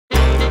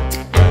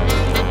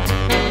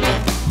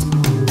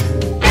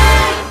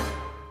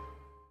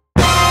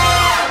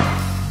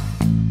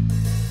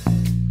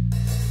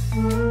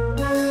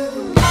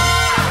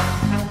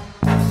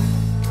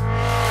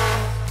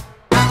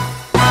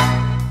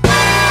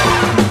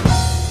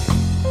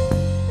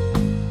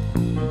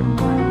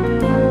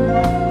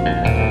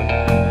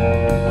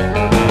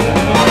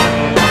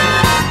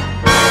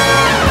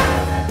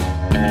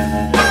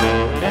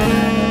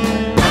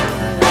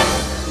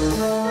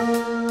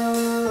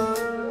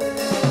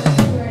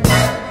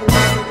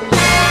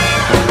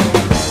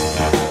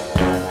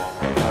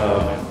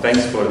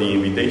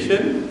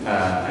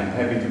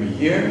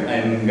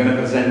I'm going to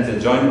present a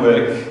joint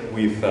work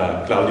with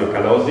Claudio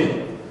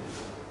Calozzi.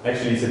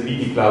 Actually, it's a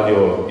pity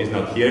Claudio is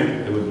not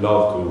here. I would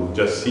love to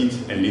just sit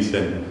and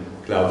listen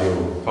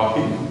Claudio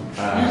talking.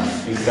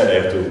 Instead, I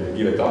have to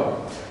give a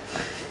talk.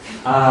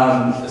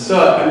 So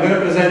I'm going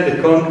to present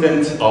the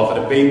content of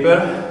a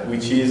paper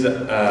which is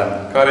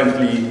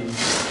currently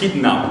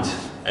kidnapped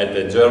at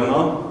the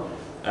journal.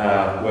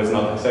 Was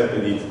not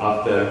accepted it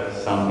after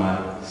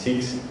some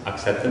 6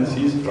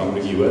 acceptances from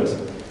reviewers.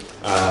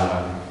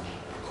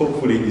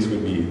 Hopefully this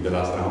will be the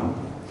last round.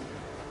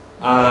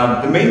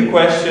 The main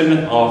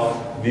question of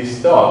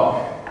this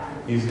talk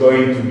is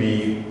going to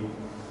be,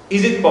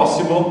 is it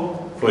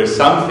possible for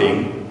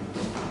something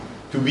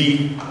to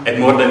be at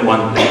more than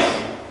one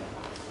place?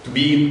 To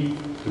be,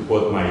 to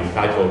quote my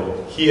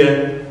title,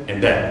 here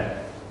and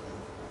there.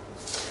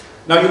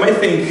 Now you might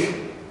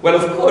think, well,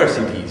 of course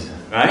it is,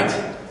 right?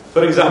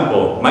 For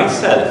example,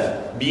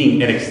 myself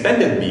being an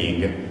extended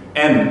being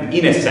am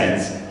in a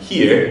sense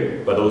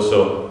here, but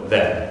also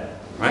there,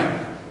 right?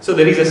 So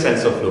there is a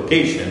sense of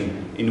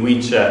location in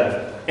which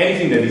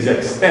anything that is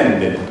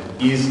extended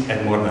is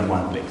at more than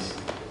one place.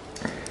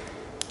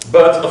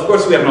 But of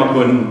course we are not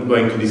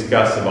going to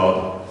discuss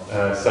about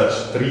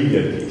such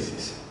trivial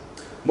cases.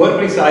 More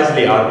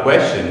precisely, our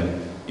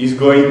question is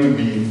going to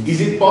be, is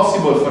it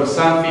possible for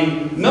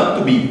something not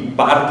to be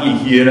partly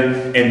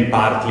here and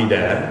partly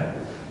there,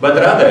 but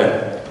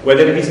rather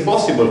whether it is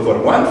possible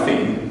for one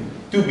thing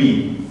to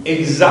be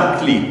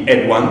exactly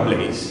at one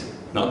place,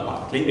 not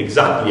partly,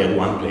 exactly at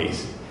one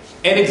place,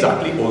 and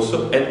exactly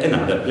also at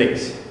another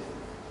place.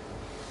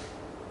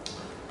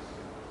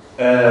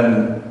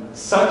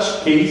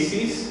 Such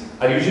cases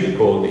are usually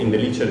called in the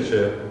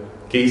literature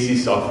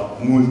cases of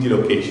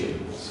multilocation.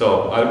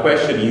 So our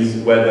question is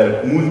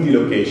whether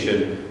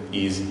multilocation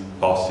is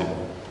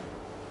possible.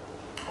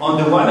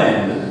 On the one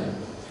hand,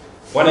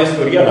 one has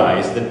to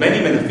realize that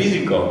many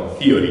metaphysical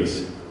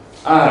theories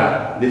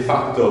are de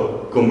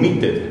facto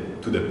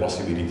committed to the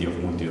possibility of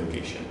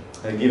multilocation.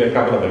 I'll give a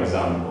couple of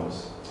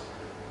examples.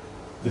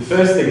 The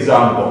first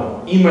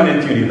example,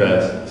 immanent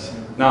universals.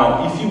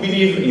 Now, if you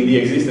believe in the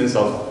existence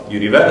of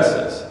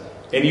universals,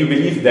 and you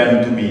believe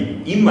them to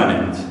be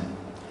immanent,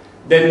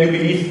 then you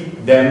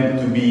believe them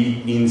to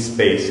be in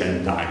space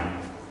and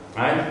time,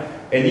 right?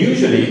 And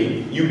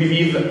usually, you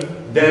believe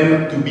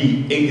them to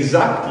be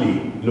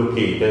exactly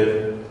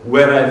located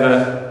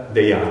wherever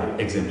they are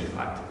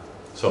exemplified.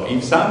 So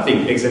if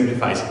something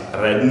exemplifies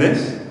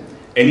redness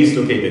and is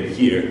located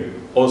here,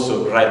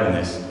 also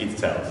redness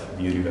itself,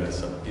 the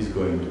universal, is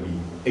going to be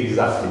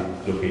exactly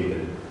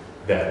located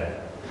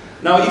there.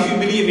 Now, if you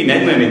believe in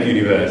immanent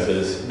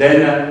universals,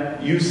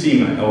 then you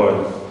seem,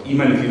 or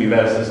immanent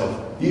universals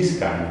of this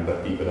kind in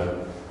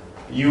particular,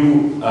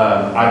 you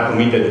are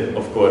committed,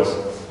 of course,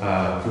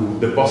 to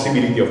the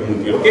possibility of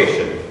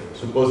multilocation.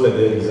 Suppose that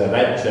there is a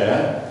red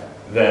chair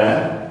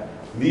there.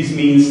 This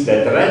means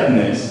that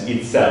redness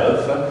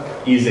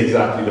itself is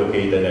exactly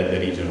located at the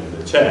region of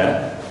the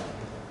chair.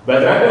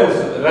 But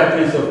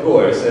redness, of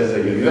course, as a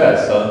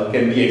universal,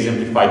 can be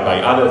exemplified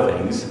by other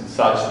things,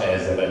 such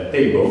as a red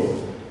table.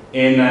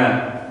 And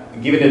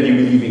given that you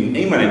believe in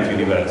immanent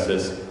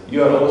universals,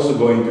 you are also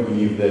going to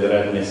believe that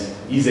redness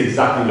is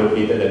exactly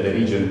located at the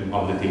region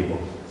of the table.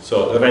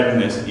 So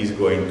redness is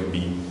going to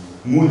be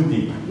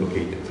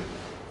multi-located.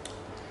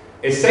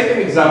 A second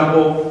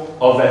example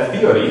of a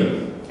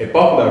theory, a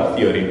popular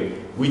theory,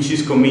 which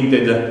is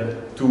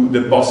committed to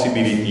the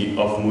possibility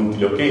of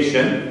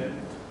multilocation,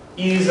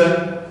 is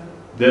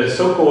the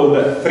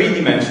so-called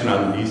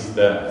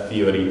three-dimensionalist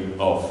theory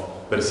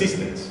of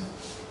persistence.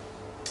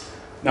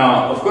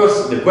 Now, of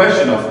course, the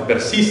question of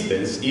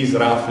persistence is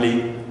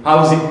roughly,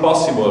 how is it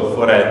possible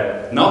for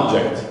an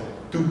object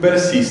to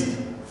persist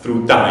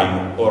through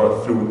time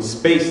or through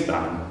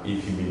space-time,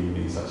 if you believe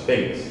in such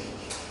things?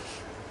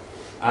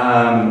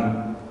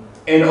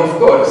 And of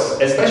course,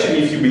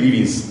 especially if you believe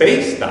in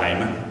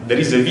space-time, there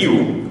is a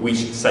view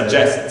which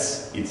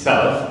suggests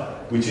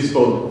itself, which is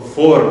called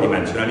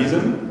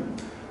four-dimensionalism.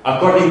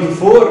 According to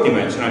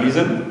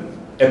four-dimensionalism,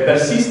 a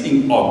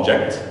persisting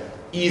object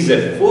is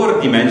a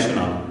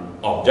four-dimensional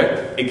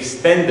object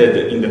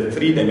extended in the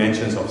 3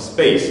 dimensions of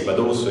space, but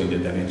also in the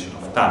dimension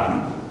of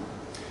time,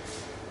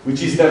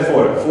 which is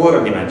therefore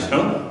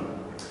four-dimensional,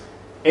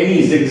 and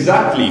is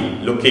exactly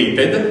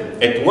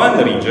located at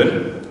one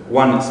region,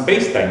 one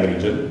space-time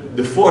region,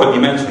 the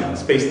four-dimensional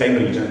space-time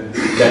region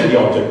that the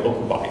object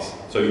occupies.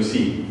 So you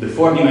see the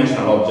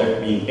four-dimensional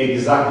object being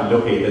exactly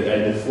located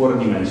at the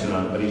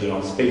four-dimensional region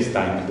of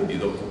space-time that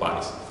it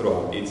occupies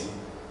throughout its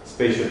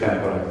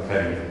spatio-temporal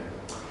career.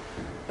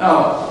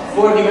 Now,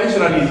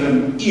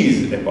 four-dimensionalism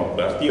is a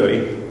popular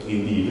theory,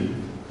 indeed,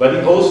 but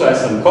it also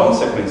has some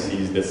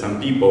consequences that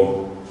some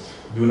people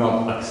do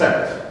not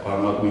accept or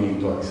are not willing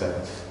to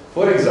accept.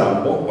 For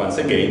example, once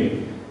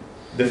again,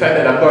 the fact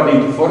that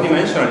according to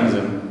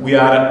four-dimensionalism, we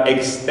are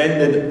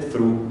extended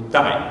through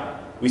time.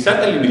 We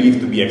certainly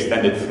believe to be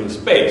extended through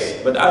space,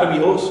 but are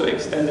we also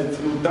extended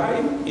through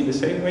time in the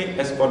same way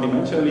as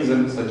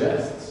four-dimensionalism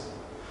suggests?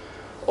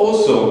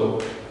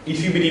 Also,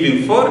 if you believe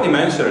in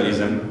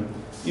four-dimensionalism,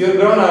 you're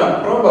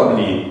gonna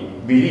probably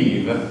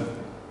believe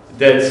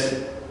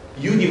that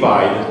you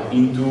divide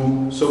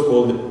into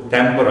so-called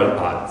temporal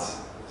paths.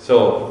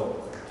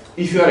 So,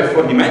 if you are a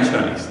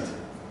four-dimensionalist,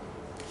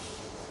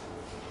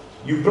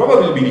 you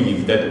probably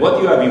believe that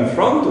what you have in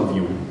front of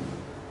you,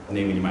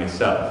 namely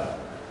myself,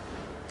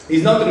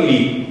 is not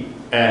really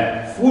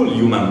a full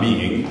human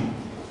being,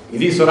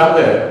 it is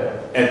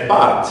rather a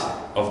part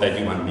of that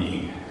human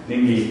being,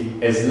 namely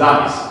a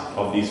slice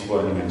of this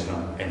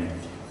four-dimensional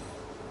entity.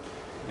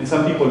 And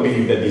some people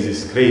believe that this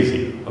is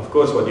crazy. Of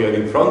course, what you have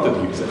in front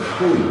of you is a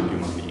full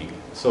human being,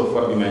 so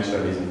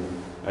four-dimensionalism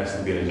has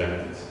to be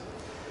rejected.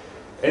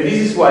 And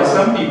this is why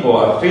some people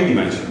are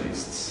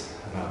three-dimensionalists.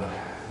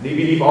 They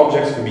believe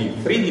objects to be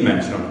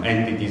three-dimensional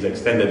entities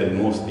extended at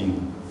most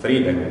in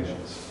 3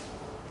 dimensions.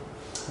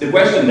 The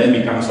question then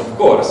becomes, of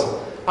course,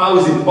 how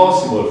is it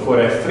possible for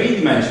a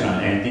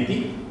three-dimensional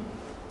entity,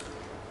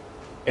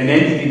 an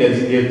entity that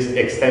is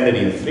extended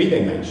in 3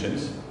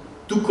 dimensions,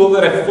 to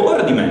cover a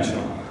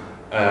four-dimensional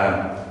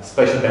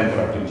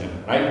spatial-temporal region,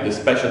 right? The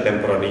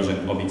spatial-temporal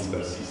region of its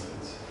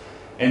persistence.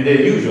 And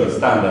the usual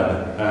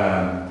standard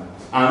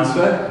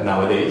answer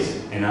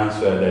nowadays, an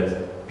answer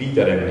that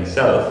Peter and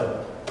myself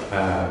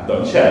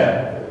don't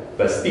share,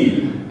 but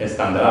still a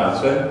standard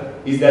answer,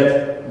 is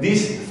that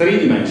this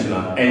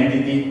three-dimensional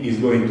entity is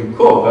going to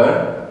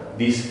cover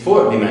this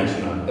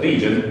four-dimensional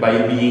region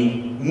by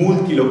being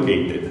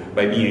multi-located,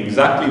 by being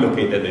exactly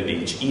located at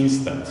each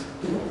instant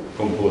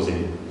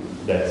composing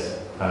that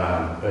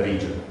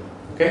region.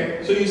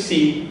 Okay? So you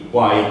see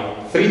why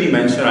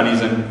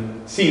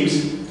three-dimensionalism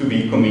seems to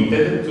be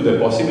committed to the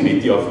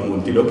possibility of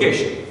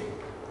multi-location.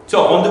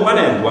 So on the one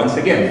hand, once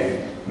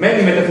again,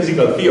 many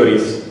metaphysical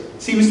theories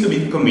seems to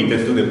be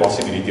committed to the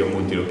possibility of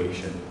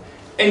multi-location.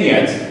 And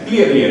yet,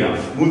 clearly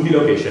enough,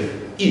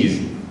 multi-location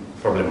is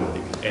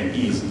problematic and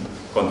is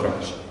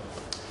controversial.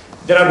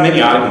 There are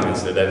many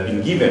arguments that have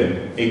been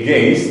given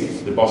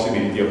against the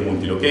possibility of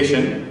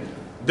multi-location.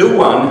 The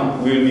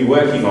one we will be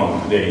working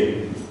on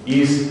today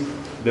is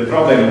the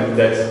problem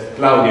that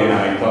Claudia and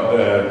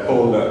I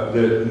call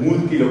the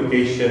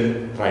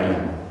multi-location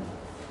trilemma.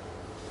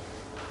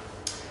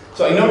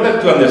 So in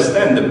order to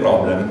understand the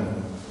problem,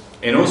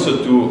 and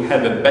also to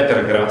have a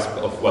better grasp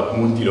of what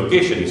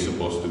multi-location is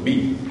supposed to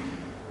be,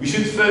 we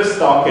should first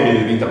talk a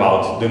little bit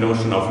about the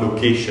notion of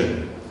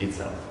location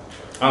itself.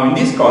 Now, in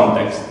this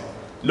context,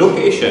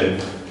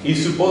 location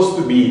is supposed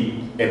to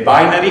be a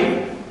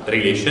binary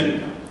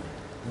relation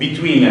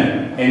between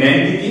an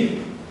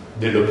entity,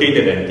 the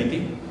located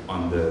entity,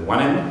 on the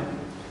one end,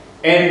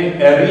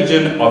 and a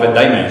region of a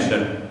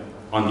dimension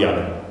on the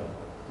other.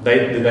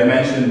 The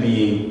dimension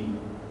being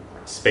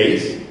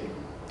space,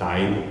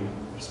 time,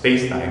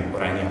 space-time,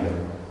 or any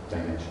other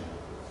dimension.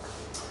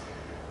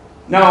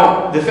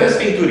 Now, the first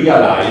thing to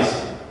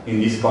realize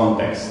in this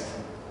context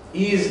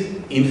is,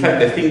 in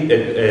fact, a thing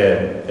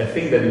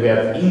that we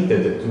have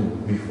hinted to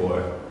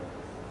before.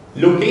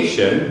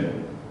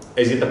 Location,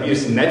 as it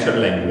appears in natural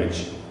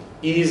language,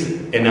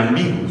 is an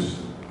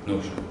ambiguous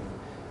notion.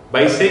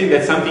 By saying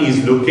that something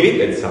is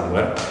located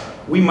somewhere,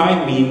 we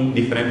might mean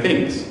different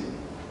things.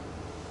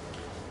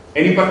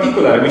 And in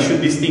particular, we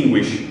should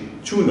distinguish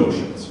 2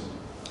 notions.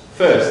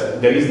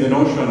 First, there is the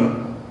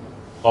notion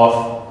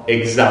of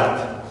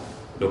exact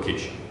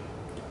location.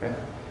 Okay?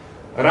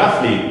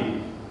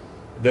 Roughly,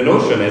 the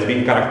notion has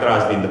been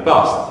characterized in the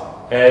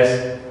past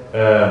as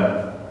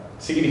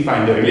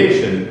signifying the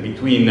relation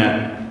between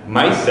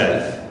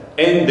myself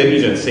and the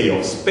region, say,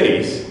 of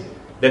space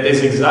that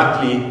has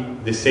exactly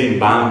the same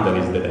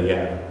boundaries that I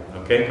have,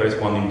 okay,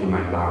 corresponding to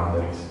my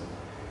boundaries.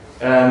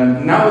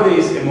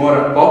 Nowadays, a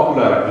more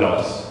popular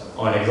gloss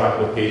on exact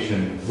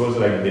location goes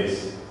like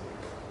this.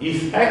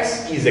 If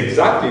X is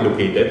exactly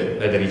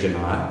located at the region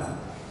R,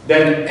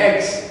 then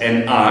X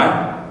and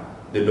R,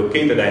 the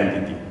located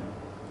entity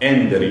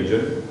and the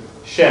region,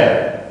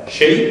 share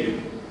shape,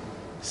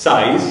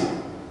 size,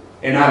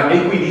 and are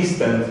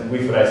equidistant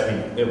with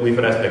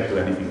respect to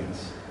anything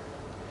else.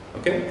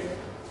 Okay?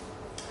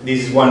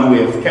 This is one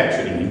way of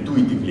capturing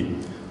intuitively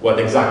what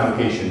exact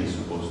location is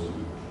supposed to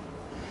be.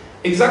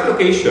 Exact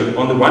location,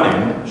 on the one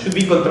hand, should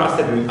be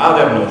contrasted with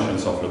other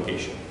notions of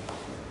location,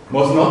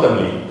 most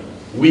notably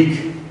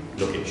weak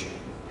location.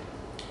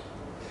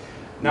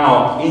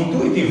 Now,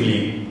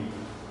 intuitively,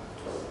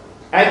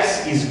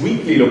 X is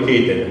weakly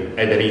located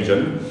at the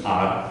region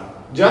R,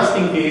 just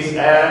in case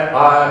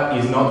R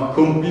is not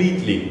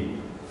completely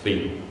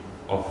free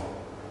of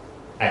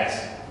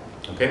X.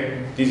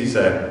 Okay? This is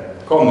a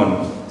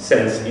common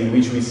sense in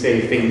which we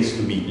say things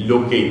to be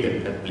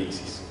located at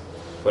places.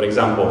 For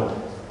example,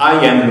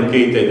 I am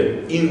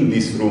located in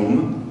this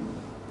room,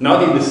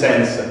 not in the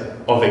sense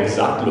of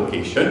exact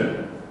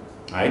location,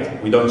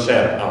 right? We don't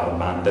share our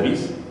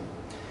boundaries,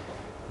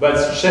 but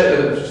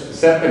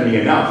certainly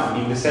enough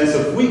in the sense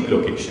of weak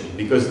location,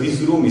 because this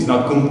room is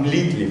not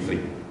completely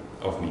free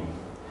of me.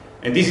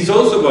 And this is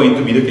also going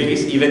to be the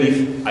case even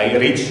if I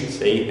reach,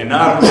 say, an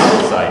arm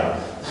outside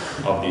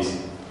of this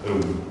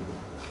room,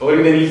 or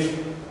even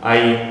if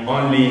I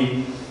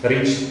only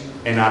reach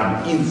an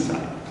arm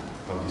inside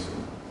of this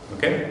room.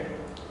 Okay?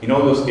 In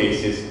all those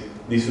cases,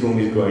 this room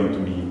is going to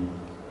be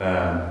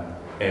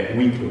a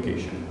weak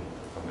location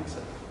of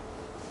myself.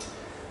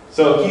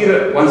 So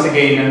here, once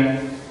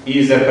again,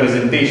 is a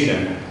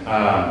presentation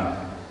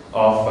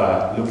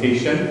of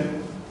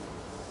location.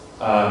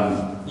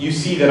 You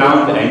see the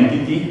round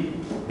entity,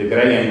 the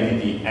gray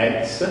entity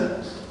X,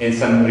 and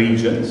some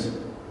regions.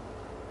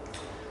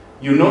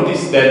 You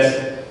notice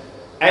that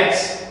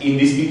X in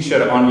this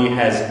picture only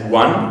has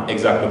one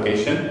exact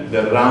location.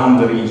 The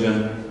round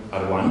region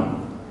are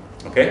one.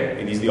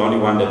 Okay? It is the only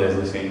one that has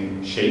the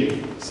same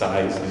shape,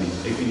 size, and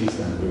is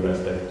equidistant with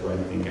respect to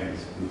anything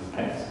else with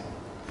X.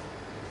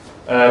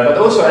 But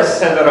also has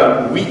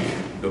several weak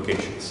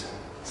locations.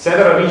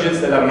 Several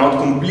regions that are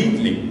not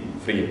completely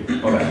free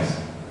of X.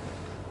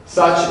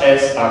 Such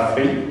as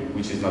R3,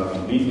 which is not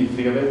completely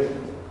free of it,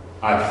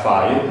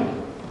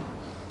 R5,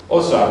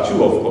 also R2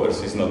 of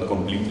course is not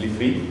completely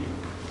free,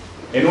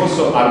 and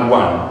also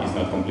R1 is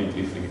not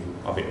completely free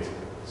of it.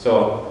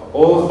 So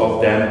all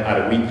of them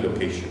are weak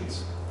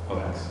locations of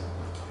X.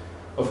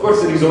 Of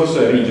course there is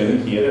also a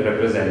region here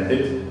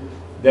represented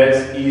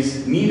that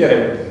is neither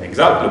an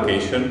exact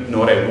location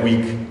nor a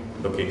weak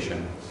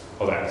location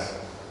of X,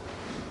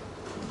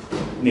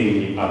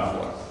 namely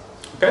R4.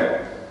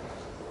 Okay?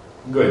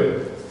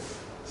 Good.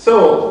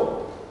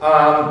 So,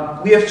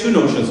 we have two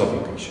notions of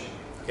location.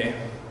 Okay?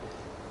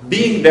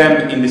 Being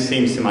them in the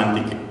same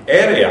semantic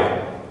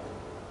area,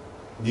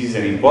 this is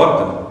an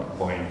important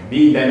point.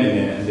 Being them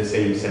in the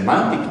same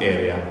semantic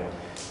area,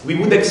 we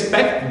would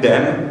expect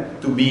them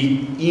to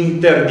be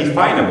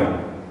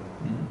interdefinable.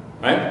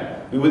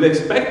 Right? We would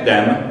expect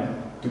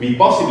them to be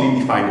possibly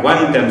defined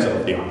one in terms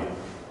of the other.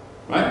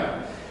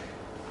 Right?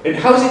 And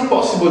how is it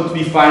possible to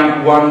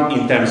define one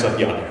in terms of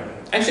the other?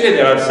 Actually,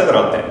 there are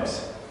several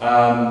attempts.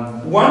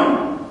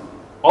 One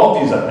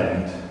obvious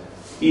attempt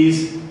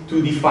is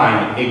to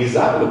define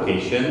exact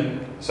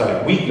location,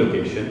 weak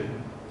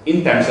location,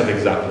 in terms of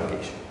exact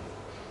location.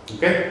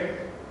 Okay?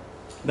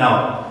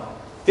 Now,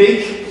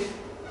 take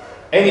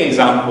any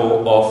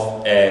example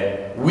of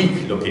a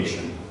weak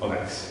location of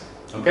X.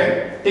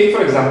 Okay? Take,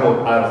 for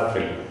example,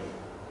 R3.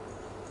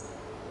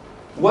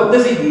 What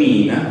does it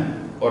mean,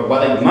 or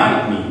what it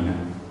might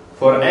mean,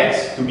 for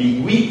X to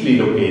be weakly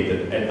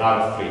located at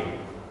R3?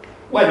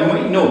 Well, you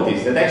might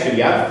notice that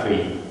actually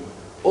R3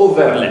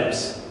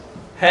 overlaps,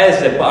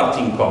 has a part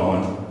in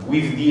common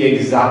with the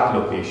exact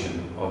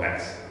location of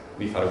X,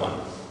 with R1.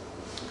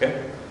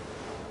 Okay?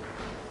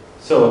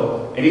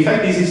 So, and in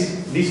fact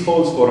this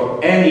holds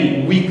for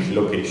any weak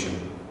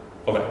location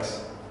of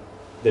X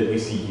that we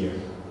see here.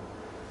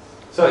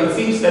 So it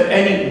seems that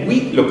any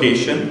weak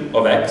location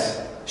of X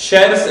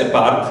shares a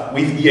part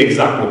with the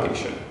exact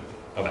location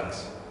of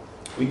X.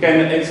 We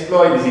can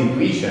exploit this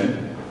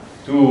intuition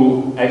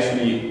to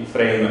actually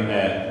frame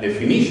a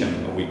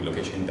definition of weak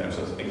location in terms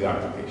of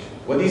exact location.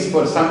 What is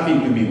for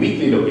something to be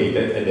weakly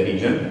located at a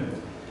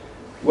region?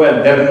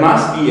 Well, there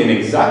must be an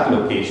exact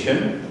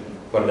location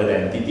for that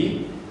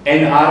entity,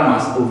 and R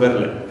must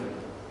overlap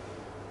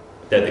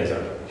that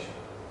exact location.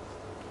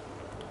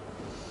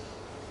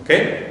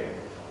 Okay?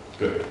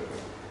 Good.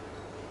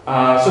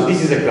 So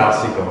this is a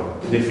classical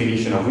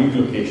definition of weak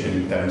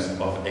location in terms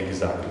of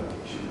exact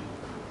location.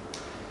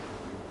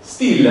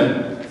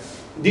 Still,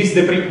 this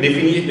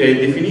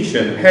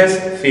definition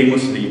has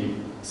famously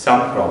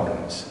some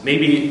problems.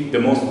 Maybe the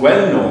most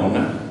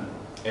well-known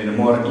and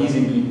more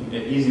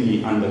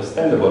easily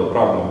understandable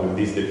problem with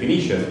this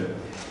definition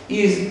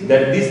is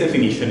that this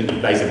definition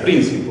implies a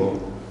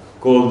principle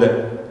called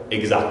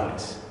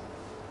exactness.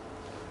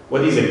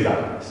 What is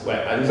exactness?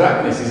 Well,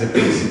 exactness is a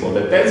principle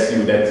that tells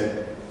you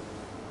that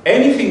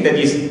anything that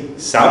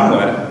is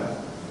somewhere,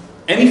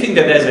 anything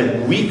that has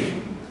a weak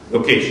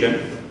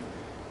location,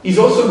 is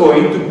also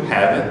going to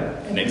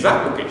have an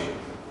exact location,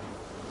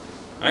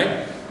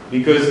 right?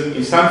 Because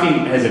if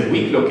something has a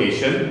weak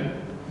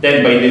location,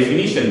 then by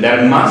definition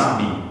there must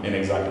be an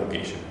exact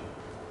location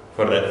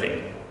for that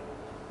thing.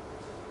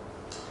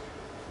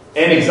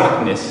 And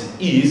exactness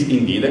is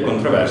indeed a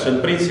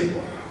controversial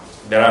principle.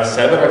 There are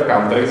several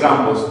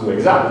counterexamples to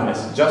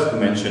exactness. Just to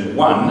mention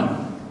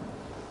one,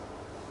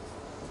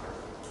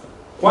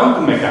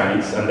 quantum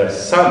mechanics, under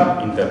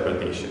some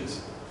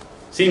interpretations,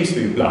 seems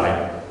to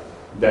imply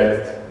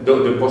that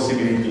the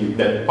possibility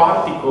that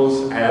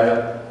particles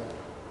have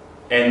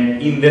an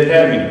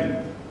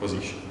indeterminate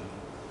position.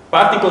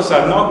 Particles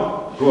are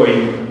not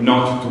going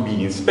not to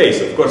be in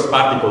space. Of course,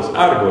 particles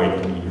are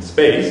going to be in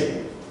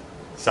space,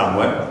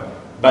 somewhere,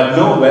 but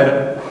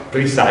nowhere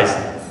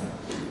precisely.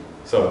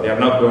 So they are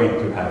not going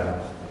to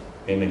have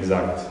an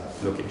exact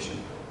location.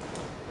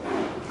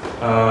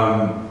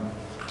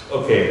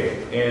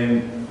 Okay,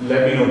 and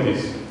let me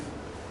notice.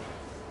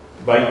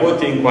 By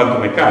quoting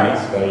quantum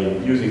mechanics, by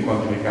using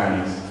quantum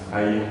mechanics,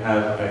 I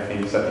have, I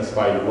think,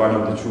 satisfied one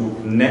of the two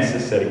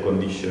necessary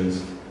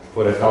conditions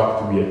for a talk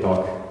to be a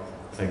talk,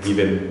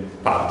 given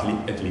partly,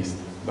 at least,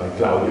 by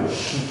Claudio.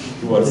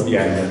 Towards the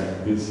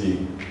end, we'll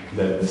see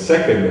that the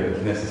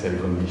second necessary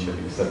condition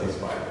is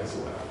satisfied as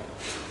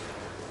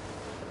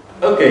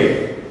well.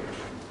 Okay,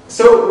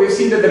 So we've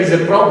seen that there is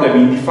a problem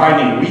in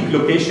defining weak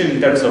location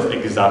in terms of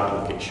exact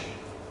location.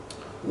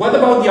 What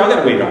about the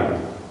other way around?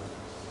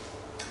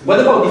 What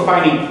about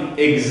defining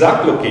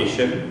exact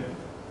location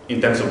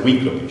in terms of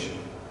weak location?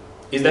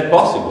 Is that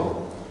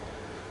possible?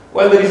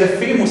 Well, there is a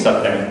famous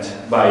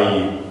attempt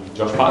by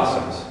Josh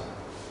Parsons,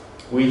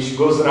 which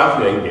goes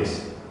roughly like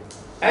this.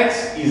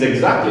 X is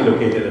exactly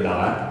located at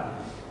R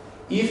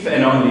if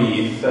and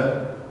only if,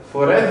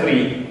 for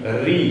every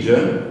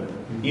region,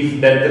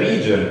 if that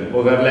region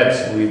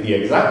overlaps with the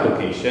exact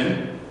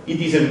location, it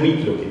is a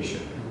weak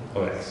location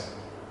of X,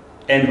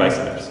 and vice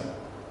versa.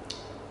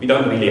 We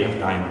don't really have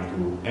time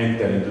to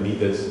enter into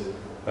details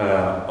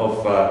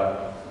of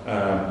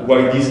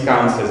why this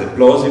counts as a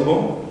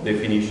plausible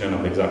definition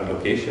of exact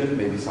location.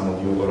 Maybe some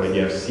of you already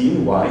have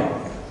seen why.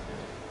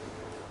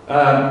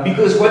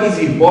 Because what is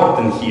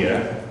important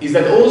here is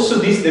that also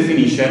this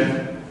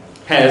definition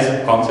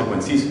has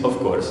consequences, of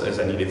course, as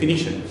any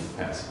definition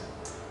has.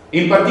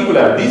 In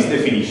particular, this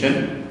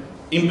definition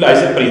implies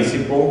a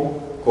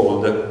principle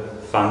called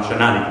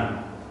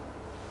functionality.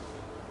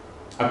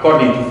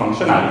 According to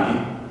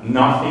functionality,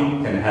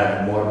 nothing can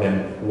have more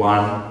than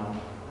one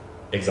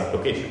exact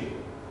location.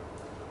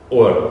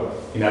 Or,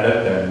 in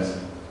other terms,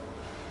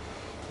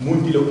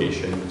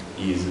 multilocation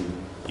is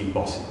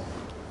impossible.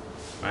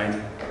 Right?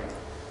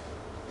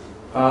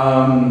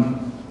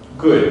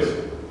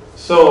 Good.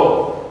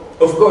 So,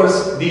 of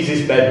course, this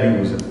is bad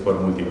news for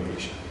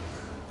multilocation.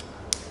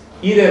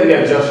 Either we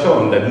have just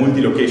shown that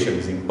multilocation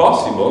is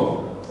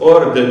impossible,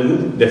 or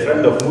the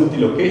friend of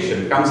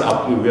multilocation comes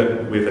up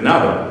with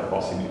another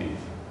possibility,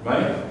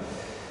 right?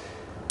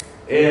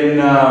 And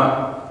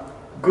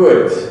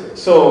good.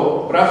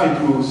 So, roughly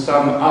to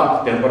sum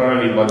up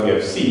temporarily what we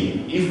have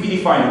seen, if we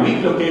define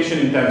weak location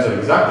in terms of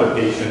exact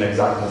location,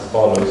 exactness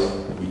follows,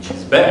 which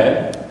is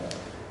bad.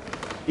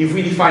 If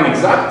we define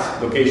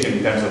exact location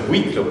in terms of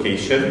weak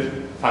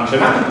location,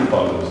 functionality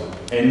follows,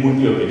 and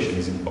multilocation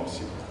is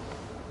impossible.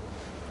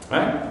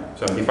 Right?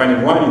 So I'm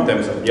defining one in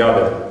terms of the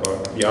other,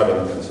 or the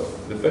other in terms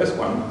of the first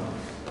one,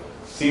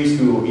 seems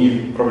to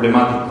give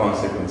problematic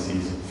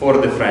consequences for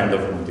the friend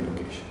of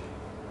multilocation.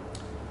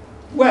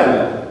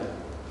 Well,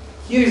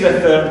 here is a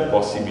third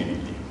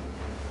possibility.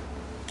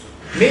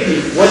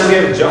 Maybe what we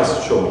have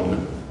just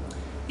shown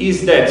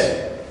is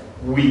that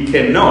we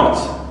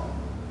cannot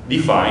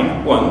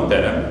define one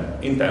term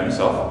in terms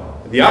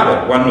of the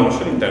other, one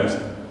notion in terms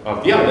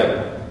of the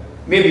other.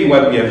 Maybe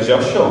what we have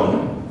just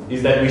shown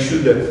is that we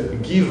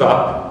should give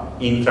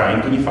up in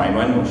trying to define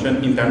one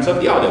notion in terms of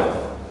the other.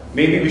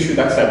 Maybe we should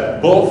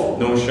accept both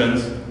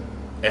notions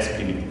as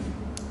primitive.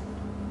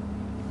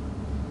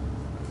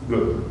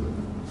 Good.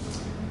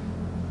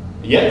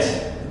 Yet,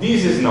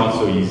 this is not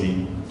so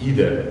easy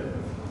either.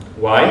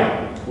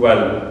 Why?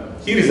 Well,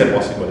 here is a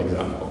possible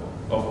example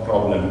of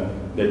problem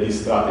that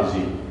this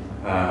strategy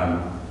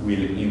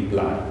will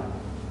imply.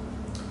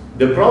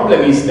 The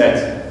problem is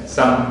that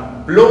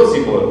some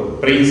plausible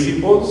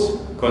principles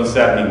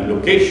concerning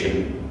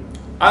location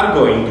are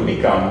going to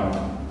become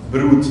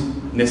brute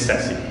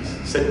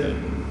necessities.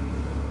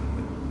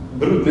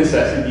 Brute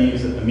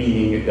necessities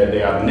meaning that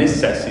they are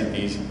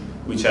necessities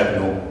which have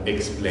no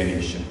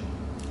explanation.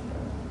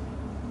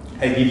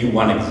 I'll give you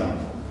one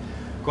example.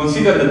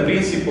 Consider the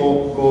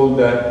principle called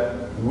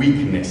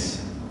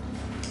weakness.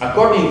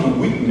 According to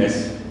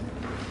weakness,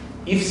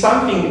 if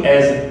something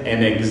has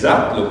an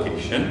exact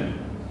location,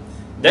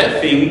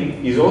 that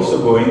thing is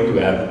also going to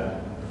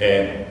have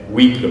a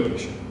weak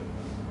location.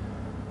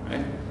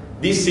 Right?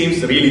 This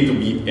seems really to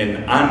be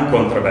an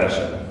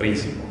uncontroversial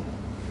principle.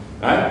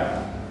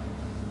 Right?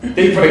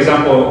 Take, for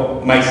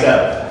example,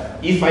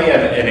 myself. If I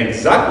have an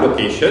exact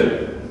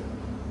location,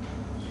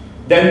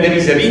 then there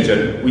is a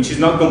region which is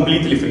not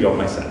completely free of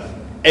myself.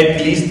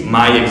 At least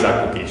my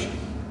exact location.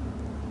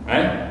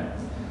 Right?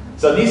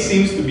 So this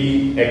seems to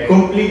be a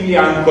completely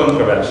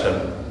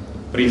uncontroversial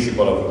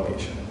principle of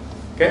location.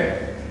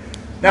 Okay?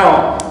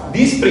 Now,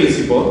 this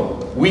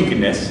principle,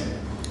 weakness,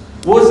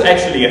 was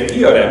actually a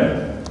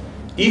theorem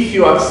if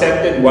you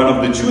accepted one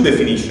of the two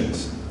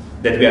definitions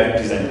that we have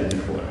presented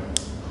before.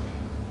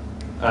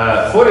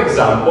 For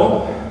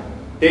example,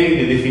 take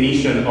the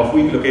definition of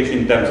weak location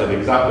in terms of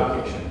exact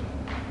location.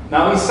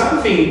 Now, if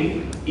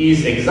something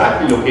is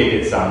exactly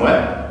located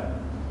somewhere,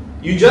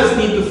 you just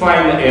need to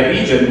find a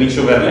region which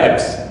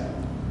overlaps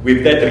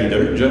with that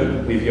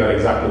region, with your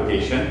exact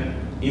location,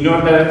 in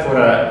order for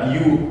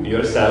you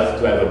yourself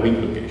to have a weak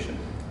location.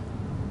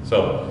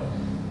 So,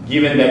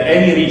 given that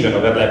any region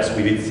overlaps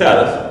with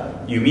itself,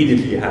 you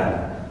immediately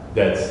have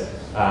that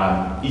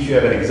if you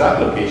have an exact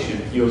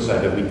location, you also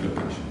have a weak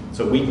location.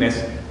 So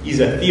weakness is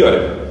a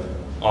theorem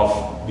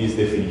of this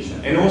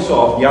definition, and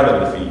also of the other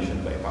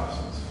definition by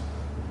Parsons.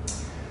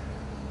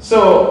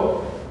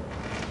 So,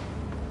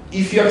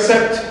 if you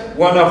accept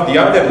one of the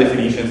other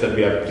definitions that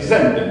we have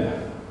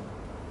presented,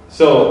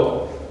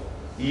 so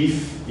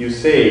if you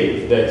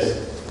say that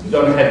you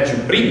don't have two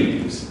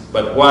primitives,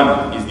 but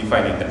one is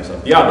defined in terms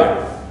of the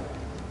other,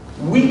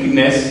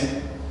 weakness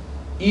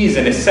is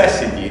a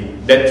necessity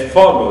that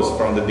follows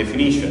from the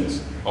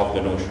definitions of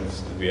the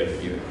notions that we have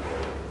here.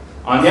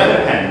 On the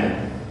other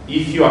hand,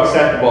 if you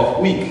accept both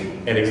weak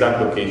and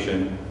exact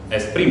location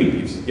as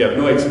primitives, you have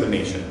no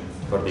explanation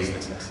for this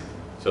necessity.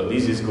 So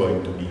this is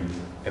going to be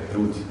a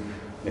brute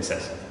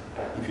necessity.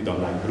 If you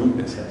don't like brute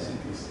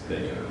necessities,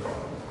 then you have a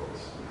problem, of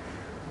course.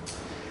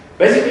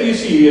 Basically, you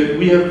see here,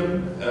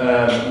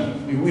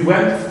 we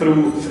went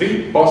through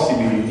 3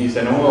 possibilities,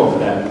 and all of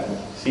them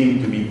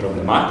seem to be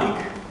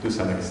problematic to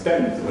some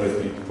extent, or at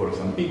least for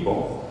some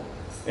people.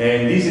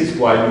 And this is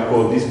why we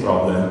call this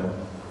problem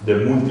the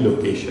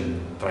multilocation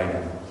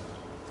trilemma.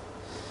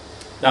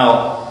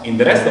 Now, in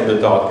the rest of the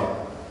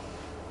talk,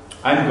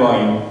 I'm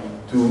going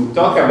to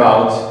talk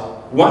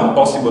about one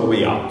possible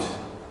way out.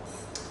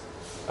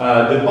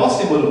 The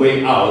possible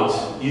way out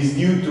is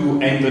due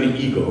to Anthony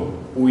Ego,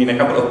 who in a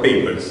couple of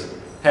papers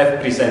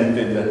have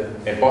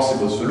presented a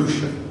possible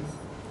solution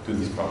to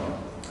this problem.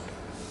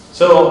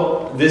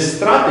 So the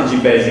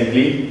strategy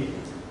basically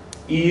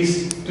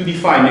is to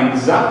define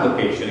exact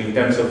location in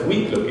terms of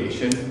weak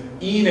location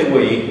in a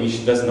way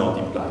which does not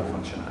imply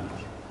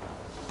functionality.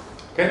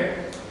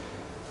 Okay?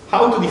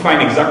 How to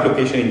define exact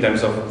location in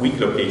terms of weak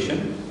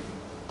location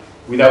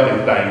without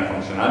implying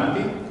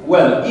functionality?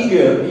 Well,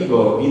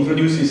 Ego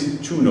introduces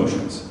 2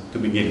 notions to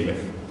begin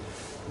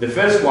with. The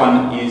first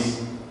one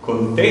is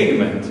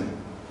containment.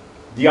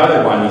 The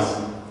other one is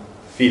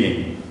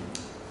filling.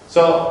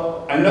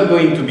 So I'm not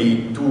going to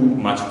be too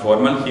much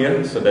formal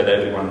here so that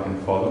everyone can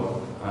follow.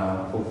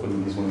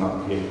 Hopefully this will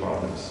not create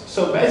problems.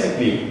 So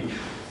basically,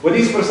 what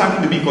is for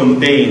something to be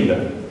contained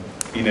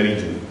in a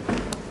region?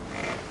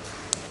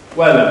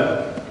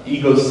 Well,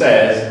 Ego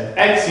says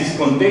X is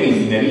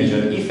contained in a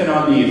region if and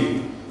only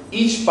if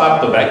each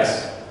part of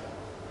X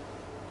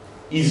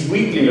is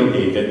weakly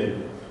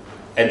located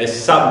at the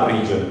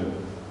sub-region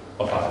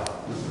of R.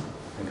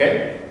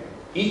 Okay?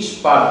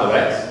 Each part of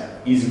X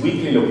is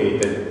weakly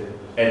located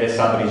at the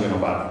sub-region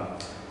of R.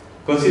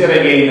 Consider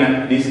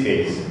again this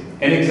case.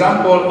 An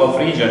example of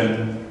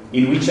region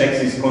in which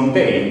X is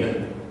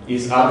contained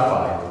is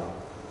R5.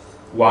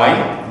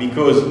 Why?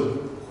 Because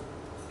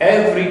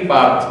every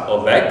part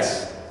of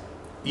X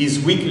is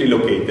weakly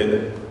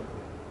located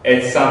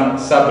at some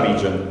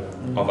sub-region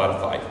of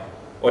R5.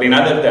 Or in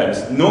other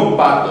terms, no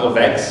part of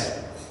X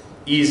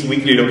is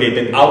weakly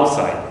located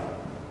outside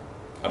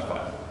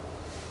R5.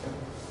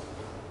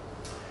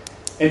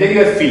 And then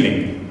you have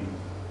filling.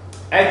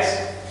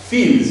 X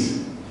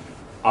fills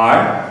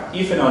R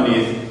if and only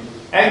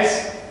if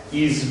X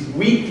is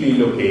weakly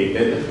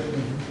located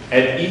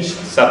at each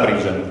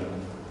subregion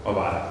of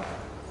R.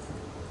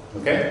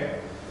 Okay?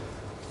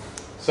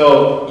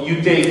 So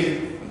you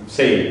take,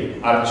 say,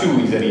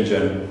 R2 is a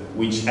region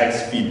which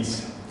X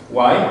fills.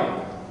 Why?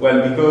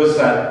 Well, because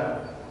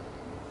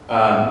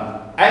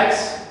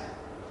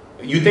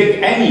you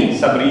take any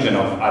subregion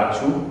of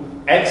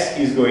R2, X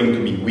is going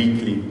to be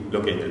weakly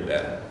located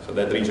there. So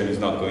that region is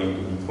not going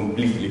to be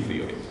completely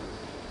free of it.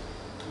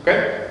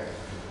 Okay?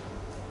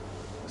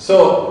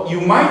 So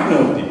you might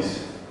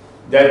notice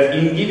that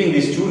in giving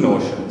these 2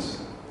 notions,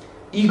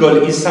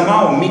 Ego is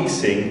somehow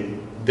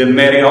mixing the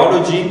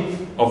mereology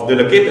of the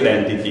located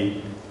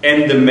entity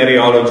and the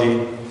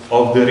mereology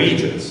of the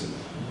regions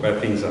where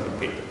things are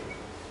located.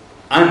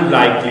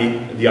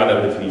 Unlikely the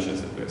other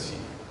definitions that we're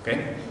seeing.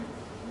 Okay?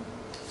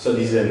 So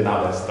this is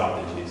another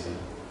strategy, it's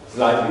a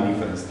slightly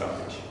different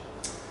strategy.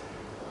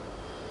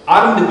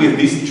 Armed with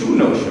these 2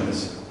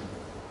 notions,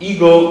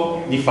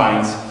 Ego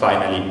defines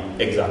finally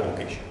exact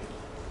location.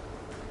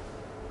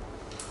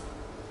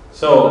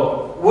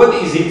 So what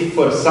is it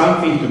for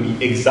something to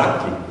be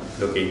exactly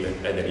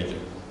located at a region?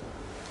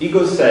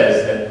 Ego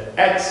says that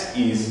X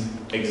is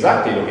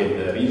exactly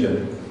located at a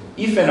region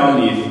if and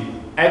only if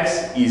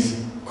X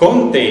is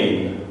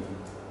contained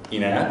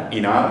in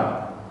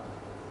R,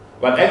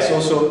 but X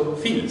also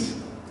fills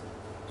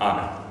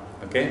R.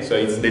 Okay, so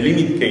it's the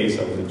limit case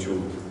of the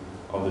two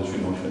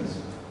notions.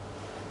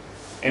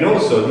 And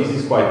also, this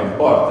is quite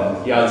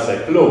important, he adds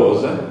a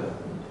clause.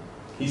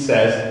 He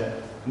says,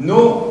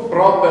 no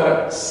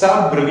proper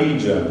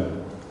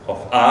subregion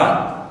of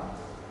R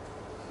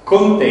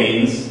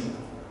contains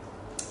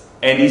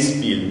and is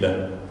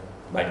filled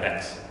by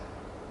X.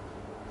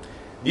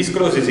 This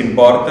clause is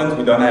important.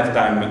 We don't have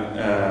time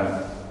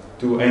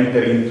to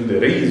enter into the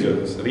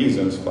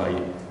reasons why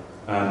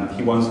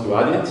he wants to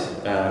add it.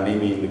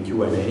 Maybe in the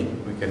Q&A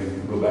we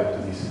can go back to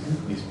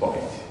this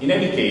point. In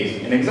any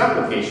case, an exact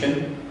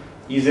location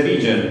is a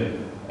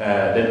region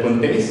that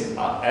contains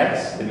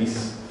X, that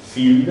is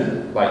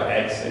filled by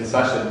X, and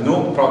such that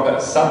no proper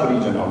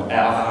subregion of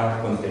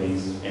R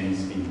contains and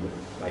is filled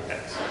by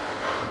X.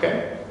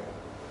 Okay?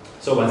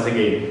 So once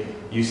again,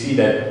 you see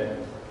that,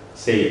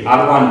 say,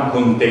 R1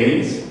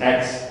 contains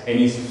X and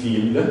is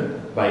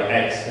filled by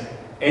X,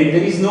 and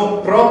there is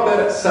no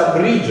proper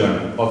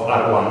subregion of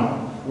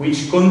R1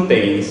 which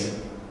contains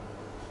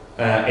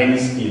and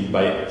is filled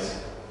by X.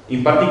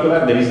 In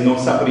particular, there is no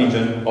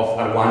subregion of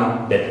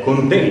R1 that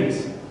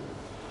contains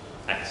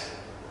X.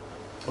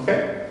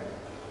 Okay?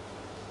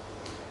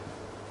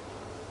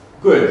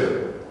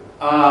 Good.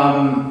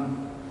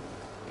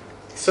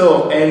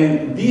 So,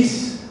 and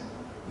this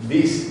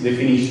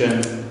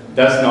definition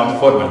does not,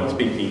 formally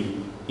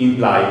speaking,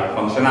 imply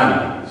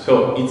functionality.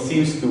 So it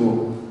seems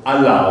to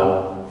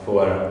allow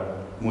for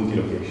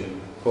multilocation.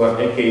 For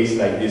a case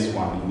like this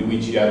one, in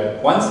which you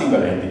have one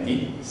single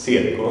entity,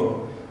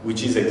 circle,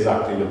 which is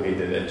exactly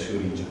located at two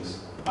regions,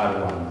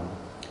 R1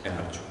 and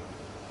R2.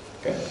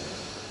 Okay?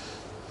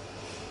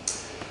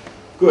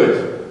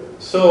 Good.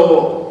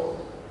 So,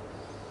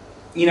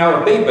 in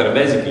our paper,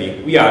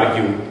 basically, we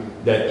argue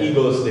that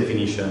Eagle's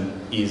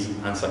definition is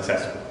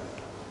unsuccessful.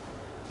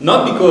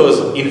 Not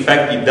because, in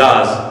fact, it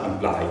does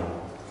imply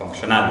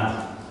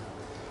functionality,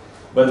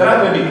 but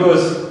rather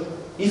because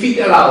if it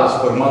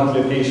allows for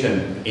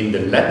multilocation in the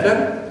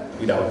letter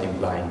without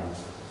implying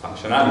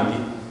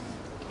functionality,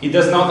 it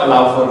does not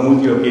allow for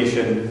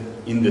multilocation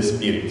in the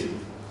spirit,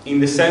 in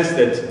the sense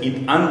that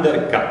it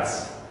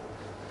undercuts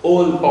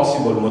all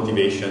possible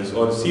motivations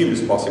or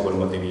serious possible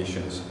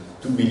motivations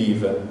to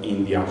believe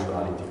in the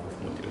actuality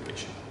of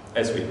multilocation,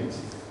 as we can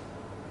see.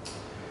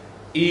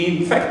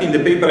 In fact, in the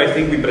paper, I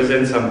think we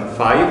present some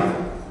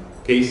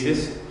 5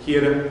 cases.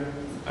 Here,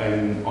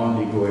 I'm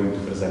only going to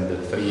present the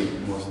 3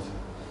 most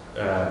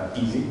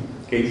easy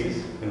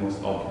cases and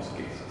most obvious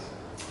cases.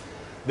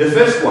 The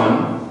first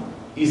one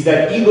is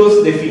that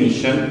Eagle's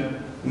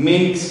definition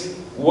makes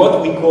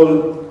what we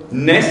call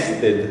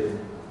nested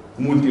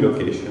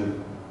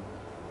multilocation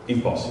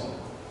impossible.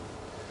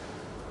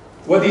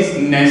 What is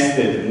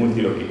nested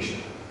multilocation?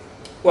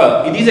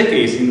 Well, it is a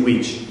case in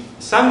which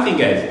something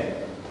has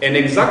an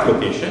exact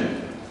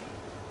location,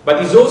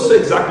 but is also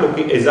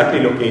exactly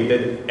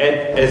located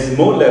at a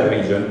smaller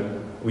region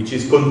which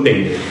is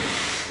contained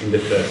in the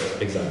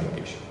first exact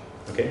location.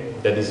 Okay?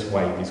 That is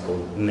why it is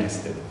called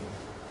nested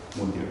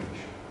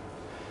multilocation.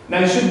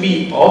 Now it should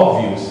be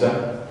obvious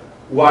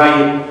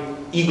why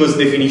Eagle's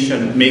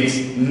definition makes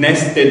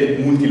nested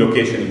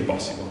multilocation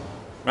impossible,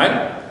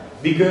 right?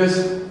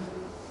 Because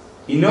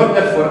in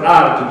order for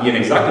R to be an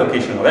exact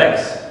location of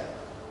X,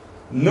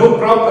 no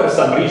proper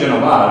subregion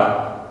of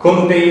R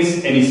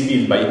contains any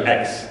field by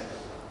X.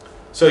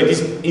 So it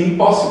is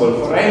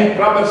impossible for any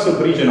proper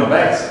subregion of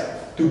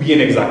X to be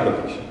an exact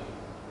location.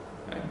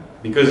 Right?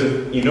 Because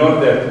in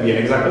order to be an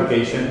exact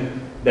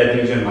location, that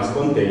region must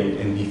contain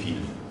and be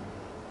filled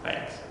by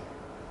X.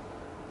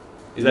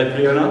 Is that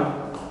clear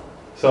now?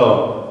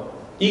 So,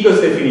 Eagle's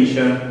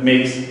definition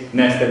makes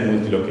nested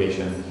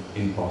multilocation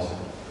impossible.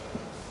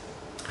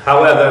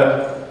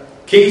 However,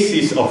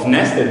 cases of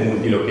nested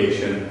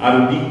multilocation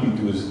are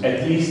ubiquitous,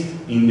 at least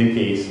in the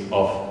case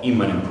of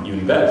immanent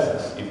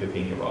universals, if you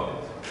think about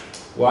it.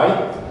 Why?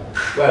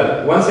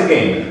 Well, once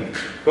again,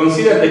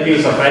 consider the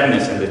case of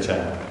redness and the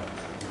chair.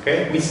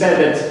 Okay? We said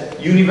that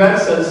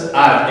universals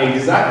are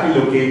exactly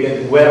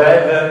located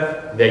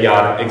wherever they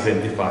are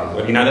exemplified,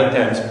 or in other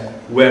terms,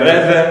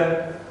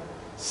 wherever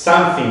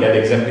something that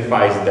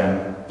exemplifies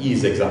them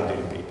is exactly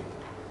located.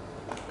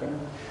 Okay?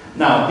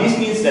 Now, this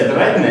means that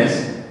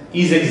redness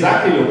is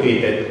exactly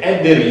located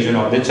at the region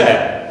of the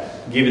chair,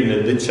 given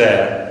that the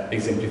chair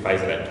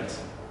exemplifies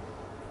redness.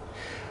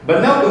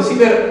 But now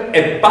consider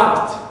a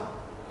part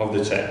of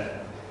the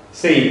chair.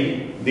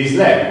 Say, this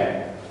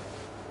leg.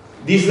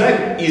 This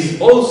leg is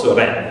also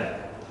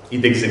red.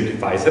 It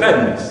exemplifies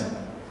redness.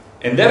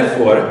 And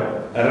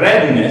therefore,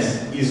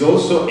 redness is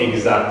also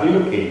exactly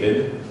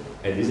located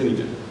at this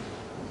region.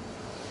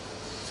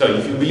 So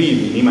if you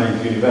believe in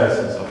immanent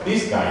universals of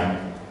this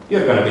kind,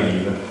 you're going to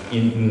believe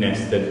in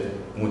nested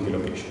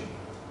multilocation.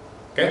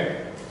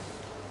 Okay?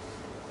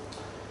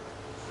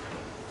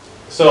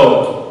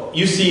 So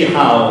you see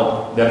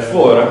how,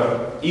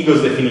 therefore,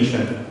 Eagle's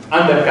definition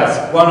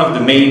undercuts one of the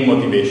main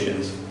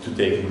motivations to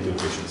take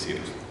multilocation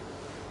seriously.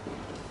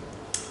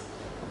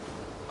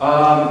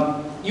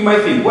 You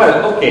might think,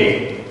 well,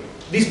 okay,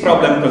 this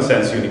problem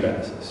concerns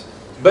universals,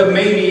 but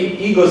maybe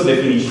Eagle's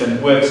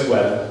definition works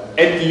well,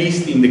 at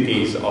least in the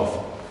case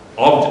of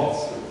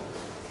objects.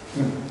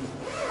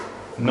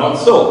 Not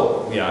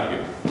so, we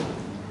argue.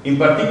 In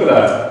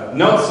particular,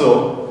 not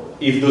so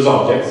if those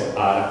objects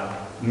are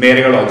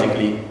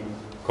mereologically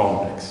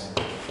complex.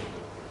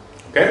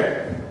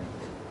 Okay?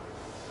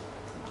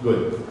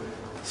 Good.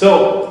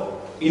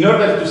 So, in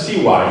order to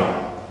see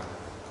why,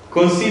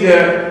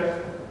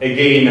 consider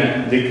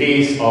again the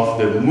case of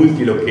the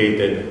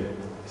multilocated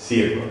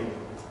circle.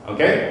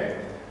 Okay?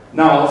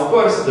 Now, of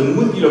course, the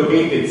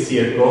multilocated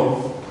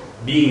circle,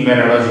 being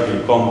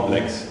mereologically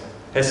complex,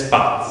 has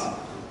paths.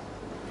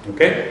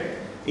 Okay?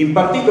 In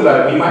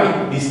particular, we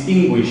might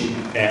distinguish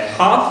a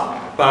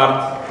left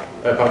part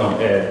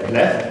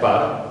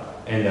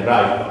and a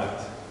right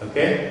part.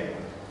 Okay?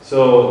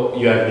 So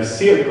you have the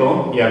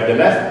circle, you have the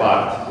left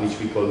part, which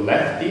we call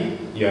lefty,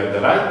 you have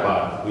the right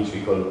part, which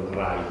we call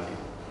righty.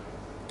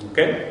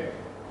 Okay?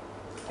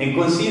 And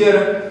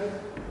consider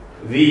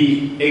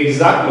the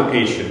exact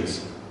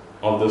locations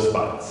of those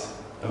parts.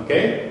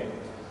 Okay?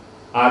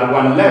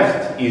 R1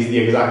 left is the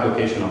exact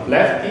location of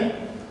lefty,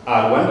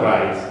 R1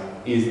 right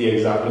is the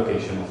exact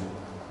location of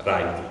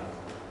righty.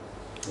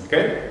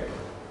 Okay?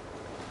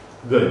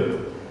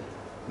 Good.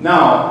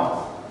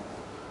 Now,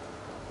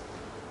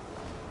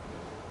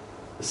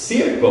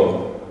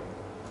 circle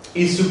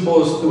is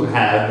supposed to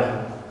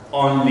have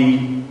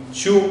only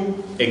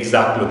two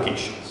exact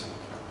locations,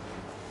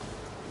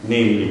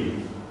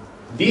 namely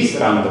this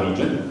round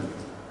region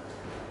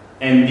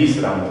and this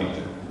round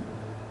region.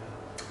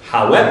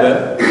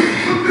 However,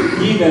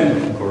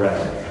 given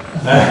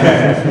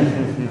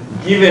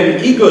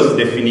given ego's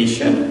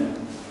definition,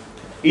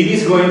 it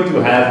is going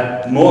to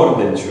have more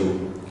than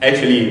two,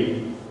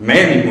 actually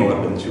many more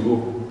than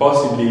two,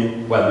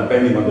 possibly, well,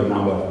 depending on the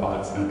number of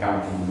parts and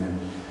counting them.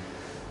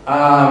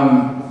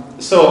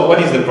 So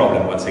what is the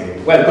problem once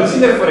again? Well,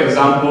 consider, for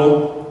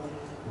example,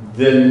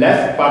 the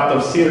left part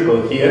of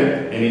circle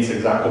here and its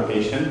exact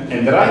location,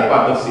 and the right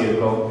part of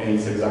circle and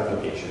its exact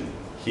location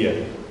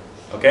here.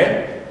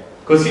 Okay?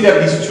 Consider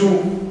these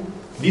two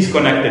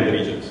disconnected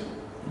regions.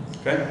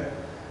 Okay?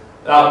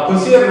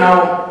 Consider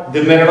now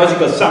the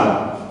mereological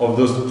sum of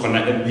those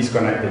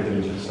disconnected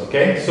regions.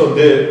 Okay? So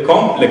the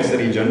complex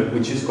region,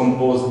 which is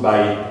composed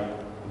by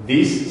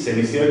this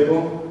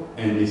semicircle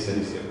and this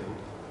semicircle.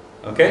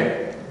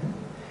 Okay?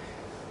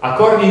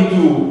 According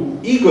to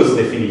ego's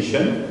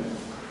definition,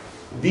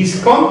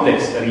 this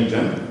complex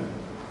region,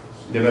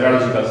 the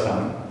mereological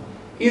sum,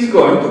 is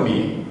going to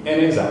be an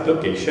exact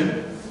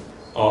location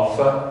of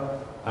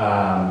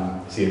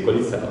circle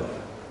itself.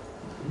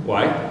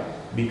 Why?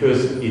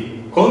 Because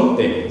it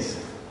contains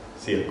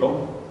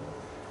circle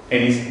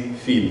and is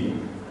filled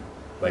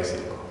by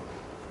circle.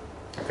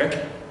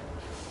 Okay?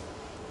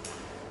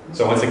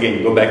 So once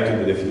again, go back to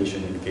the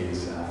definition in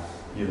case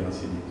you don't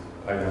see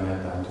it. I don't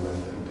have time to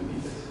enter into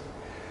details.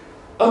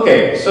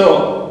 Okay,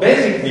 so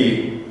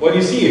basically what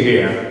you see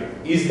here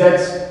is that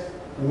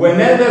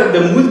whenever the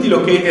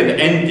multilocated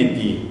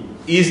entity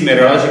is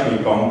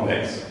mereologically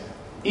complex,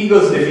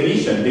 ego's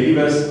definition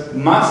delivers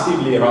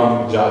massively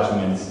wrong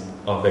judgments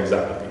of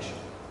exact location.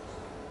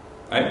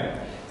 Right?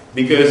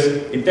 Because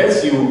it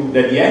tells you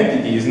that the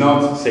entity is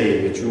not,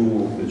 say,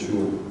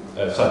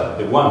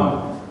 the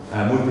one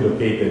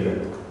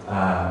multilocated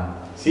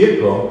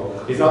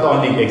circle is not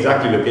only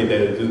exactly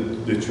located to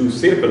the two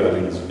circular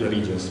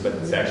regions, but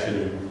it's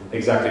actually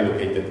exactly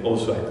located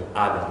also at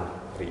other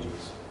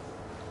regions.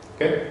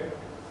 Okay?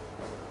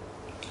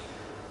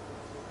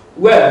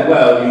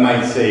 Well, you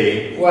might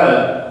say,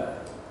 well,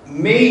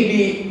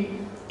 maybe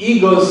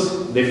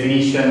ego's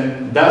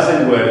definition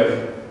doesn't work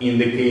in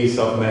the case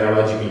of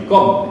mereologically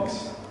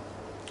complex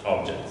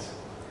objects,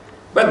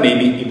 but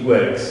maybe it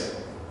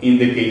works in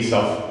the case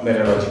of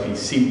mereologically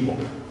simple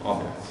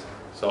objects,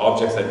 so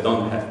objects that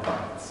don't have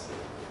parts.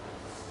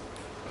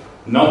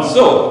 Not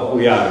so,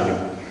 we argue,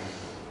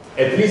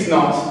 at least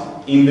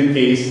not in the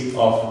case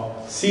of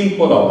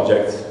simple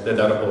objects that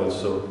are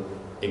also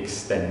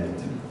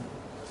extended.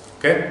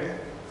 Okay?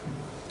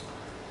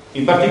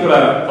 In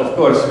particular, of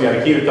course, we are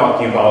here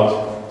talking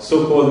about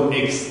so-called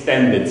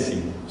extended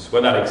simples.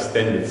 What are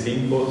extended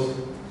simples,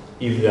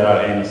 if there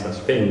are any such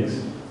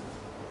things?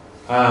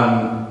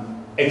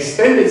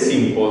 Extended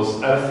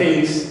simples are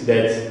things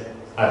that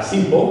are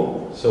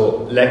simple,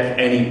 so lack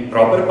any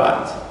proper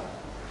part,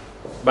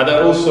 but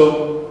are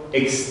also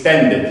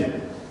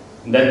extended.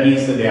 That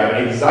means that they are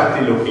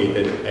exactly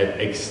located at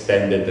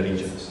extended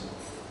regions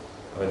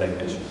of a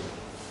dimension.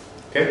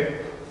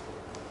 Okay?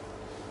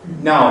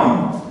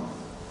 Now,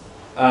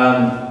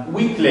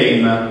 we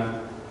claim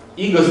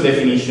ego's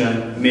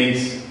definition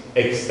makes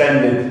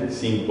extended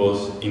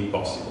simples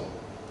impossible.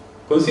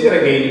 Consider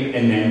again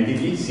an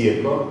entity,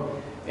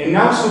 circle, and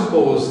now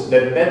suppose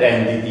that that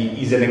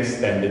entity is an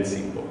extended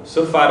simple.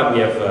 So far we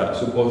have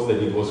supposed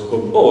that it was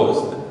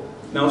composed.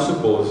 Now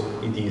suppose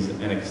it is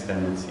an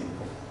extended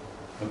simple.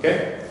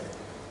 Okay?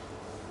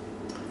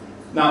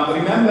 Now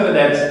remember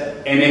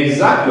that an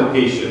exact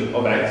location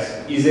of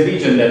X is a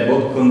region that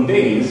both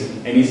contains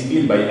and is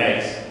filled by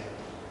X,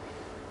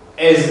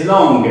 as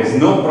long as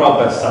no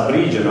proper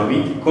subregion of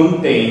it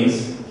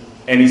contains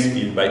and is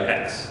filled by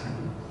X.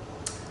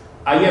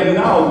 I am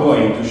now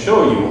going to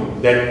show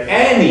you that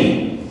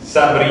any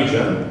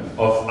subregion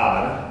of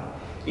R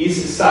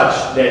is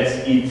such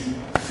that it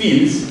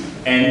fills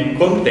and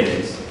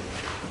contains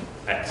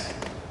X.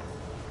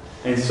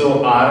 And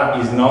so R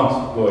is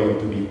not going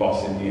to be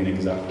possibly an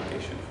exact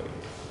location for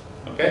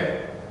it.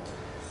 Okay?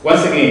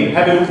 Once again,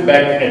 have a look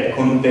back at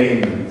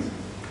containment.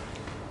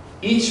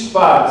 Each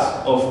part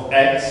of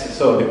X,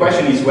 so the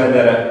question is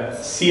whether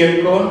a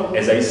circle,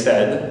 as I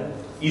said,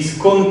 is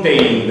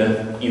contained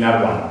in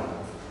R1.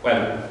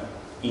 Well,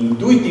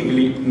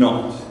 intuitively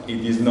not.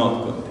 It is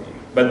not contained.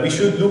 But we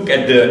should look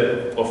at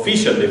the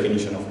official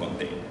definition of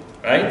containment,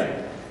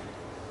 right?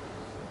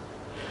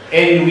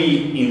 And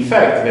we, in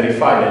fact,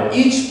 verify that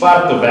each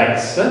part of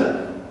X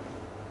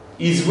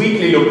is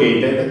weakly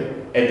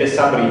located at a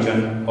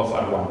subregion of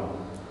R1.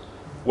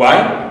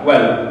 Why?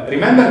 Well,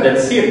 remember that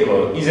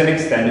circle is an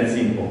extended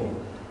simple.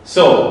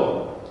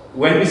 So,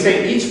 when we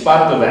say each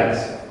part of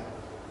X,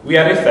 we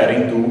are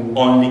referring to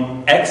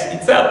only X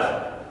itself.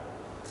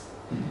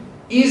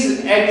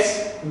 Is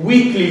X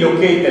weakly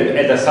located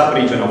at a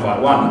subregion of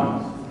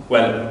R1?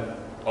 Well,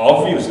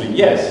 obviously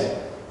yes.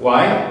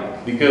 Why?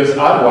 Because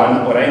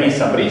R1 or any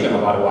subregion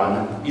of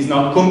R1 is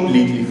not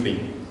completely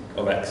free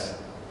of X.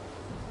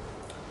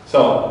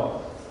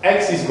 So,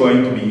 X is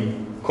going to be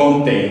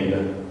contained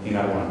in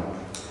R1.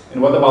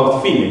 And what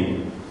about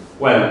filling?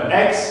 Well,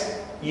 X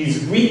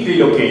is weakly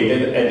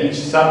located at each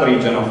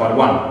subregion of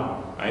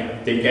R1.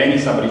 Right? Take any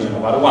subregion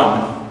of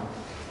R1.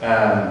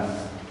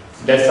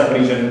 That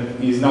subregion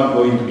is not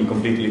going to be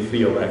completely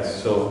free of X.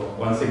 So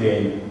once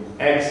again,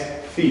 X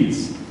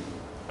fills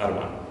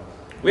R1.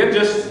 We have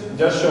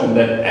just shown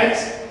that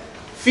X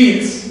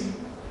fills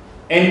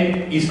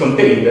and is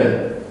contained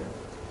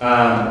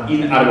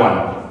in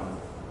R1.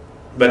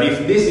 But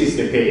if this is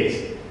the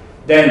case,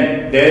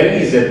 then there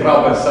is a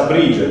proper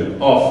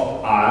subregion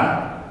of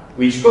R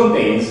which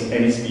contains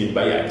and is filled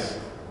by X.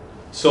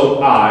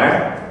 So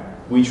R,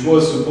 which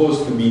was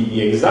supposed to be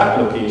the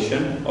exact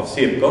location of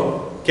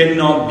circle,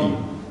 cannot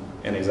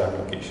be an exact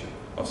location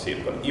of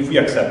circle if we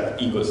accept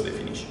Eagle's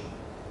definition.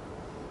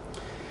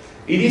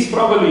 It is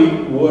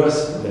probably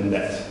worse than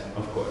that,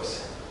 of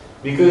course,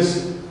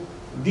 because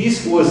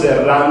this was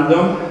a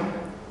random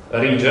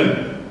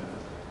region,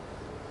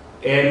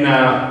 and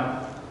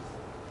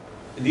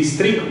this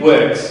trick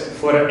works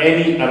for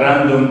any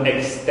random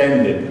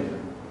extended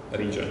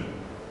region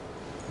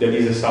that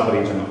is a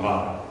subregion of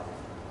R.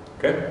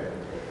 Okay?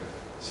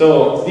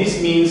 So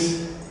this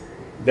means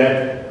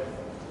that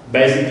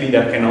basically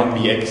there cannot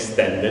be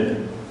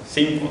extended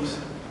simples,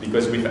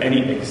 because with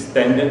any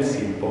extended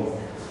simple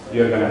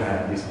you're going to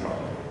have this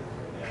problem.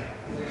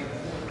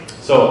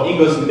 So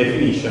Eagle's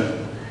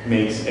definition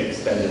makes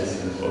extended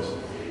simples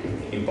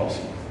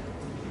impossible.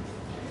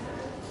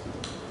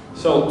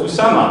 So to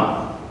sum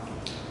up,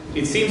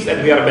 it seems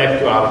that we are back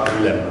to our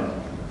trilemma.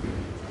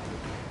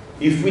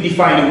 If we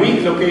define a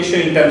weak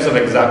location in terms of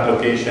exact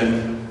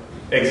location,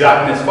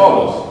 exactness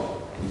follows,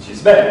 which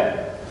is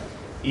bad.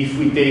 If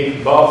we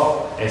take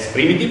both as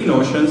primitive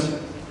notions,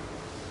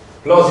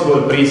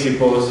 plausible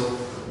principles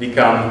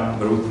become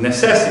brute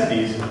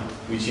necessities,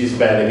 which is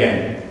bad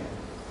again.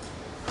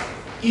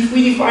 If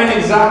we define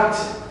exact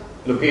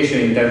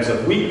location in terms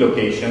of weak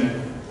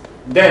location,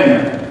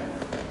 then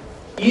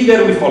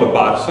either we follow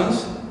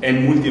Parsons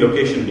and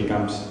multilocation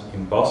becomes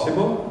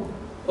impossible,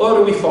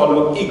 or we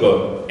follow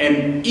Eagle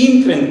and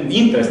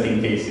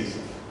interesting cases,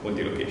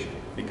 multilocation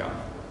become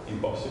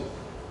impossible.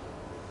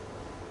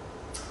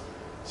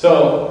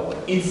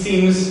 So it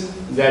seems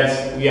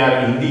that we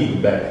are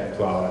indeed back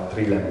to our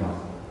trilemma.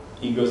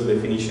 Eagle's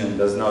definition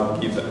does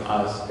not give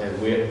us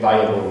a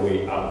viable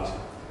way out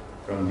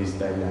from this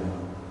dilemma.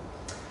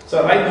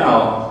 So right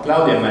now,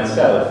 Claudia and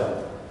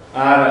myself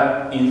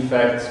are in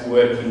fact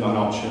working on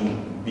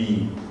option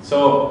B.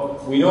 So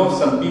we know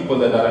some people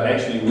that are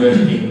actually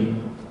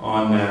working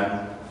on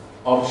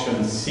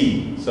option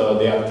C. So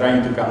they are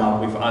trying to come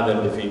up with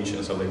other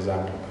definitions of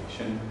exact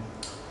location.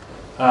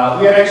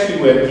 We are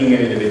actually working a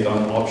little bit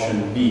on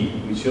option B,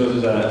 which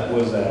was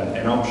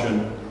an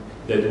option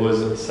that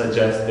was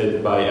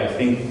suggested by, I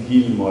think,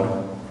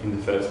 Gilmore in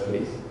the first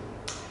place.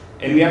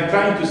 And we are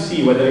trying to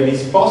see whether it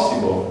is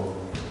possible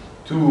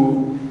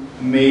to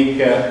make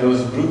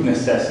those brute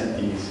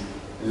necessities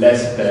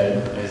less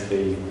bad as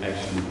they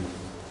actually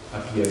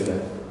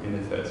appeared in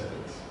the first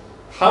place.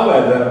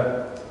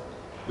 However,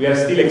 we are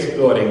still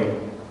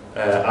exploring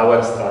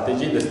our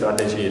strategy, the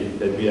strategy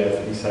that we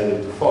have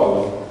decided to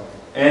follow.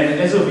 And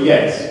as of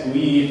yet,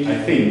 we, I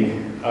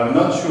think, are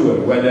not sure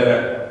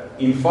whether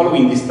in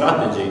following this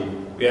strategy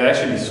we have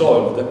actually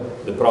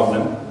solved the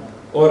problem,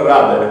 or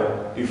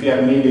rather, if we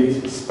have made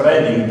it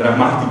spreading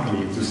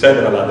dramatically to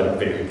several other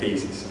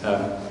cases.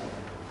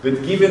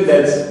 But given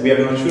that we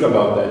are not sure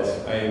about that,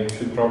 I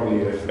should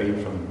probably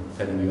refrain from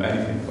telling you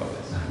anything about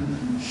this.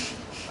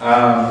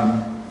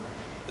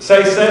 So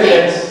I said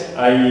that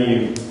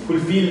I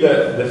fulfilled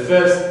the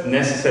first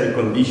necessary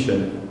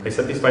condition. I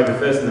satisfied the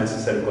first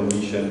necessary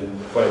condition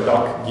for a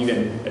talk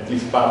given at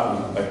least partly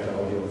by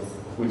Claudio,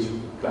 of which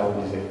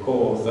Claudio is a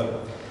co-author.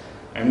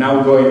 I'm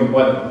now going,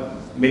 well,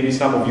 maybe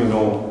some of you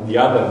know the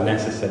other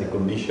necessary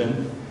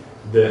condition.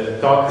 The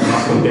talk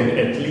must contain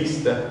at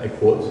least a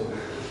quote.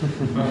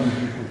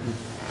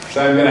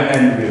 So I'm going to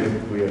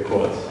end with a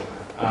quote.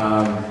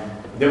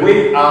 The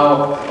way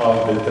out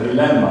of the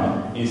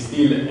trilemma is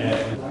still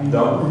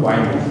don't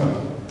wind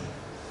up.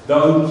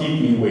 Don't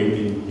keep me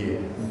waiting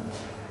here.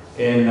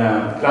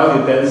 And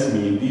Claudio tells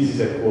me this is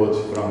a quote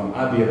from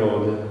Abbey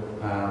Road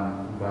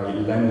by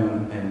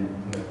Lennon and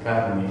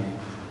McCartney,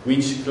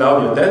 which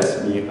Claudio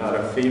tells me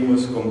are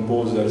famous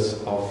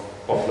composers of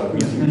popular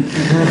music.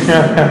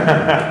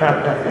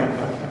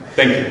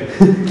 Thank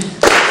you.